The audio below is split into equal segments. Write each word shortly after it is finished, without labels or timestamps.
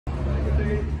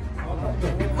Tasty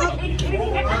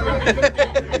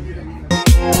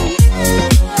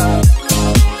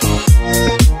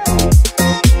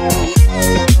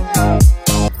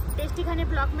खाने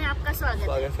blog में आपका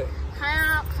स्वागत है।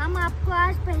 हम आपको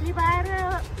आज पहली बार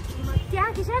क्या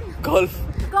किशन गोल्फ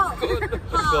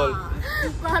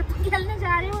खेलने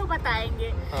जा रहे हैं, वो बताएंगे।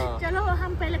 हाँ। चलो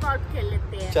हम पहले गोल्फ खेल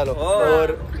लेते हैं। चलो।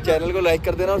 और चैनल को लाइक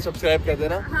कर देना और सब्सक्राइब कर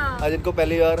देना। हाँ। आज इनको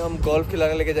पहली बार हम गोल्फ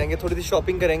खिलाने लेके जाएंगे, थोड़ी सी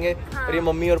शॉपिंग करेंगे। हाँ। और ये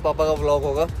मम्मी और पापा का व्लॉग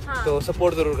होगा। हाँ। तो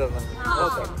सपोर्ट जरूर करना। हाँ।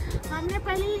 हमने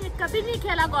पहले कभी नहीं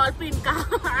खेला गोल्फ इनका।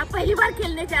 आप पहली बार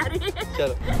खेलने जा रहे हैं।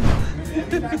 चलो।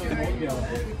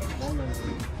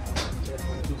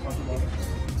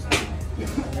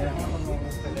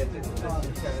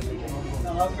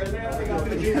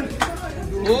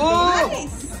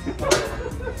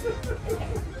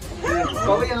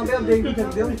 बाबा यहाँ पे आप देख भी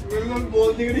सकते हो।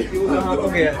 बोल नहीं रही वो कहाँ को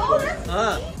गया।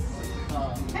 हाँ।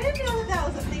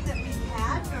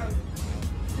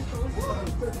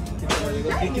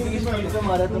 कितनी स्पीड से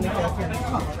मारा तूने क्या किया?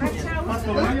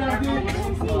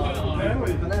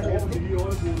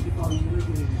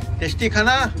 टेस्टी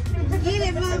खाना।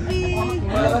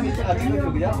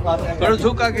 थोड़ा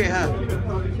झुक आगे। हाँ।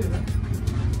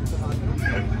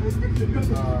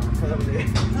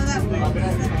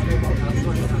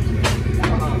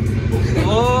 ओ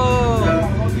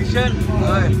किशन।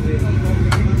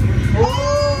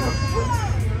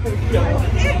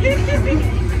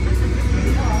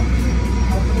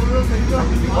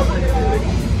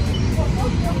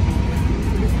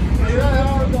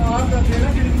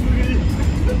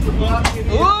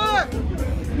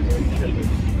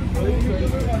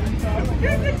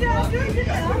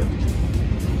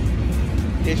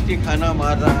 टेस्टी खाना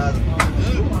मार रहा।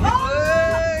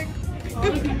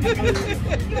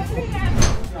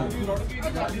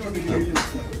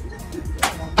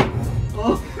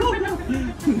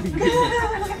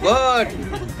 गुड।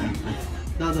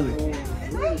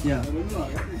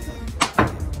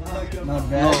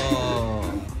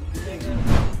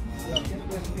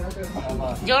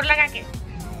 जोर लगा के।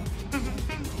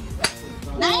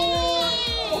 नहीं।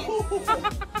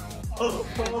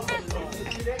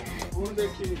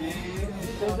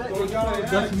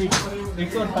 10 मीटर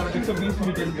 120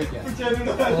 मीटर पे क्या?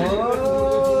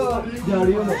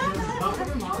 झाड़ियों में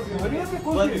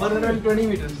 120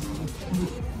 मीटर।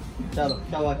 चलो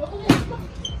शाबाश।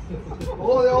 ओ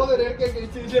रेड के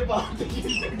चीजे बात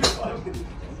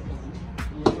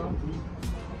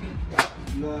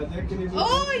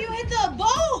Oh, you hit the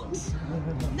boat.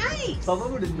 Nice. Papa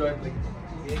would enjoy playing.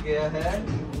 ये गया है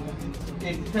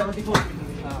 74।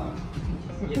 हाँ।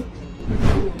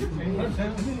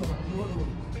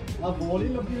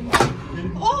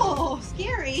 Oh,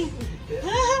 scary.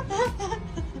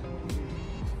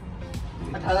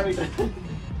 18 metre.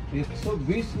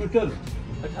 120 metre.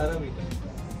 18 metre.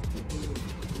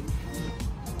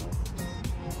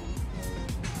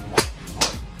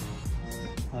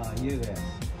 हाँ ये गया।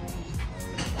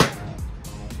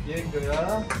 ये गया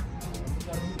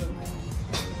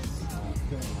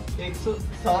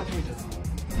 160 मीटर।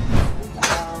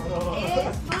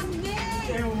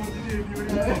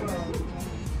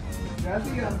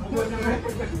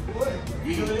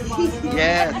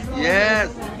 Yes, yes.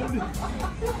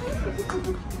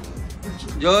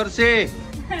 जोर से,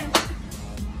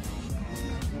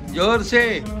 जोर से।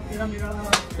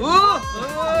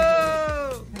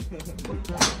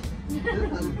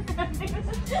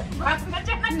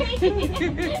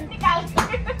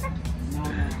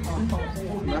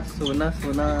 सोना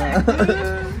सोना।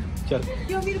 चल।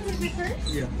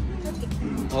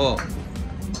 ओ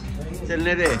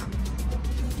चलने दे।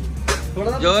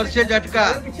 जोर से झटका।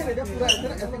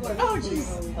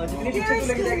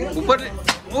 ऊपर।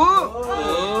 ओ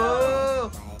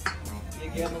ये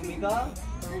गया मम्मी का।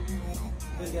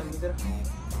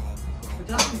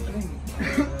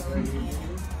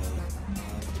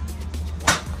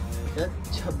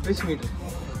 26 मीटर।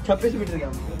 26 मीटर गया।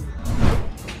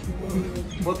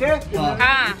 ओके।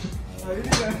 हाँ।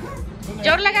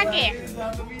 जोर लगा के।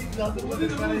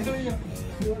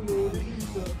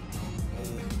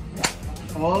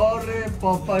 और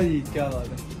पापा जी क्या बात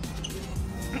है।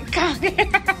 कहाँ गया?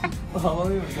 हवा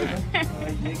में ये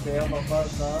गया पापा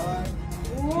का।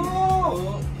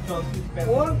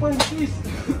 और 35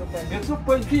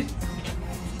 135।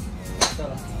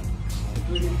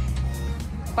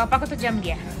 पापा को तो जम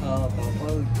गया। हाँ पापा।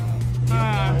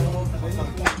 हाँ।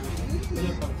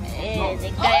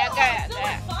 गया गया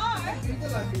गया।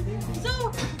 So,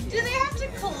 do they have to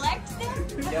collect them?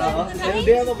 Yeah,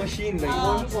 they have a machine like.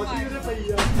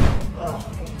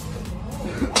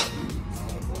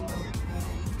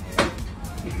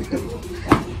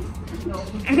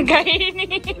 गई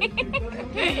नहीं।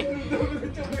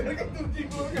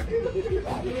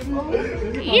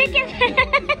 ये क्या?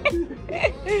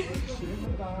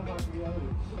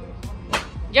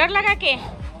 जोर लगा के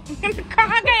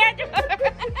कहाँ गया जो?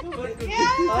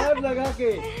 और लगा के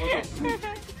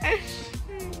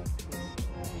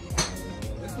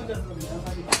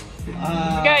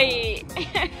गई।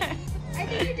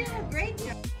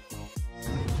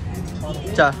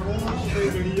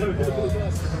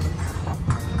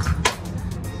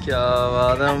 क्या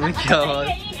बात है मम्मी, क्या बात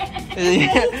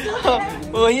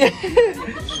वही है।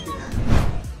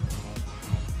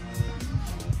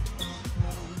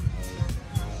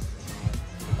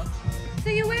 So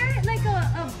you wear it like a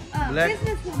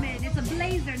businesswoman. It's a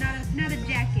blazer, not a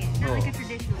jacket, not like a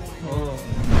traditional one.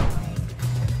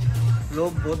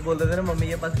 लोग बहुत बोलते थे ना मम्मी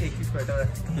के पास एक ही स्वेटर है,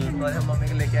 और हम मम्मी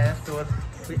को लेके आए स्टोर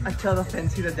कोई अच्छा सा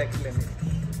फैंसी सा जैकेट लेने।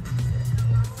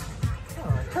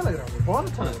 अच्छा लग रहा है, बहुत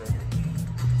अच्छा लग रहा है।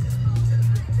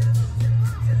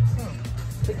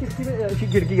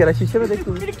 खिड़की कह रहा है, शीशे में देख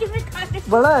तू।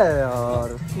 बड़ा है यार।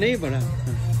 नहीं बड़ा,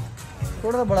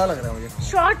 थोड़ा सा बड़ा लग रहा है मुझे।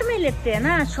 शॉर्ट में लेते हैं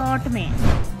ना, शॉर्ट में।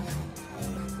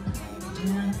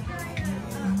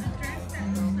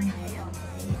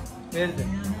 मेरे से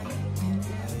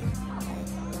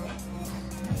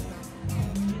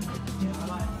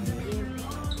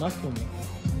मस्त होंगे,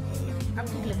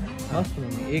 मस्त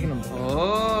होंगे, एक नंबर।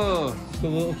 ओह, तो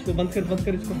वो उसको बंद कर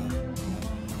इसको,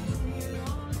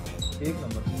 एक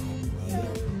नंबर।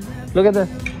 लोग कहते हैं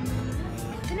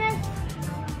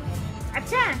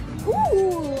अच्छा।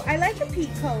 Ooh, I like the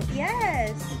peak coat.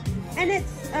 Yes, and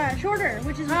it's shorter,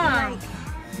 which is what I like.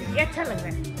 ये अच्छा लग रहा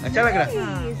है। अच्छा लग रहा है।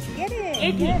 Nice. Get it.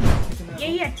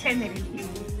 यही अच्छा है मेरे लिए।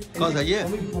 कौन सा ये?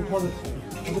 बहुत अच्छा।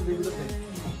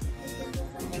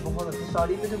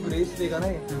 साड़ी में जो ग्रेस देगा ना,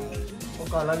 वो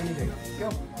काला भी नहीं देगा।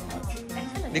 क्यों?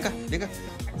 देखा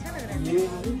अच्छा लग रहा है। ये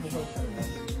बहुत अच्छा लग रहा है।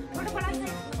 थोड़ा बड़ा है।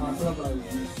 हाँ, थोड़ा बड़ा है।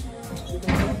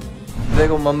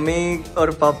 देखो मम्मी और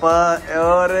पापा,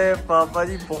 और पापा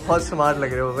जी बहुत स्मार्ट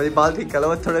लग रहे हो। भाई बाल ठीक कर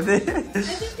लो थोड़े से। I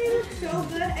think they look so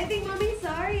good. I think mommy's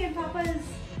sari and papa's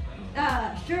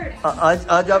shirt.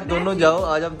 आज आप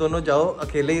दोनों जाओ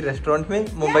अकेले ही रेस्टोरेंट में,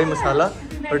 मुंबई मसाला,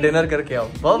 और डिनर करके आओ।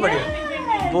 बहुत बढ़िया,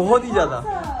 बहुत ही ज्यादा।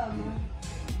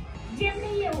 जेब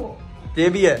नहीं है वो। ये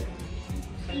भी है।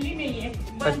 नहीं है।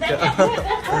 अच्छा।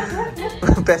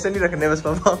 पैसे नहीं रखने बस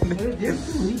पापा आपने। जेब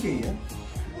तो होनी चाहिए।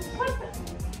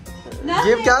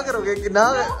 जेब क्या करोगे कि ना?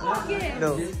 नो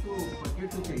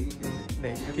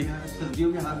नहीं, ठीक। सर्दियों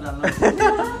में हाथ डालना।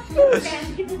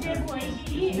 की तो जेब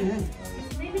होएगी।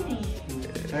 नहीं नहीं।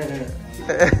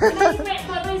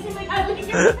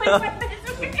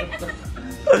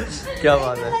 क्या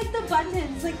बात है, Like the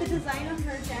buttons, like the design on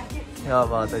her jacket. क्या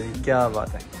बात है जी, क्या बात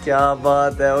है, क्या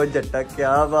बात है। वो जट्टा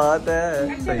क्या बात है।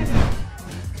 सही,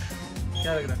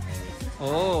 क्या लग रहा है?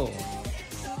 ओह,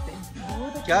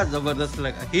 क्या जबरदस्त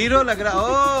लगा, हीरो लग रहा। ओ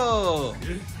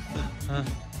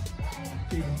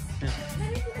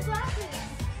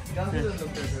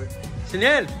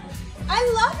Sunil, I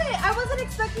love it. I wasn't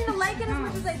expecting to like it as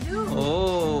much as I do.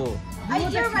 Oh.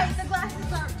 You're right. The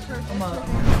glasses aren't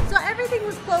perfect. So everything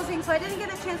was closing, so I didn't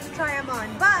get a chance to try them on.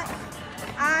 But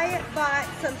I bought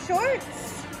some shorts,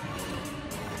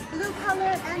 blue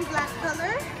color and black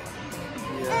color,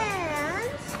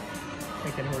 and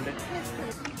I can hold it.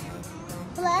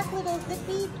 Black little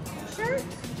zippy shirt,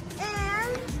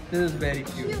 and This is very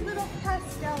cute. cute little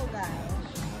pastel guy.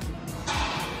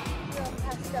 Little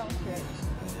pastel shirt.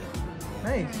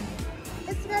 Nice.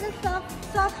 It's got a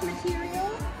soft material.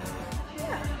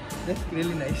 Yeah. That's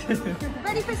really nice.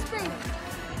 Ready for spring.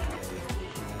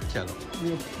 चलो।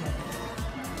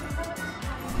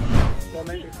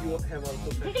 Comment if you have also.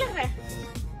 ठीक लग रहा है।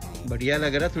 बढ़िया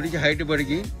लग रहा, थोड़ी सी height बढ़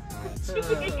गई।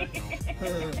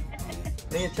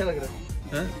 नहीं अच्छा लग रहा है।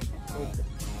 हाँ?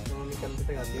 निकलते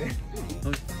तक आती है।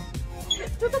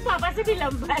 तू तो पापा से भी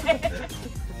लंबा है।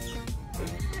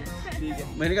 ठीक है।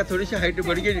 मैंने कहा थोड़ी सी हाइट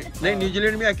बढ़ गई। नहीं,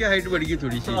 न्यूजीलैंड में आके हाइट बढ़ गई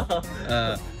थोड़ी सी।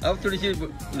 अब थोड़ी सी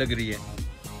लग रही है।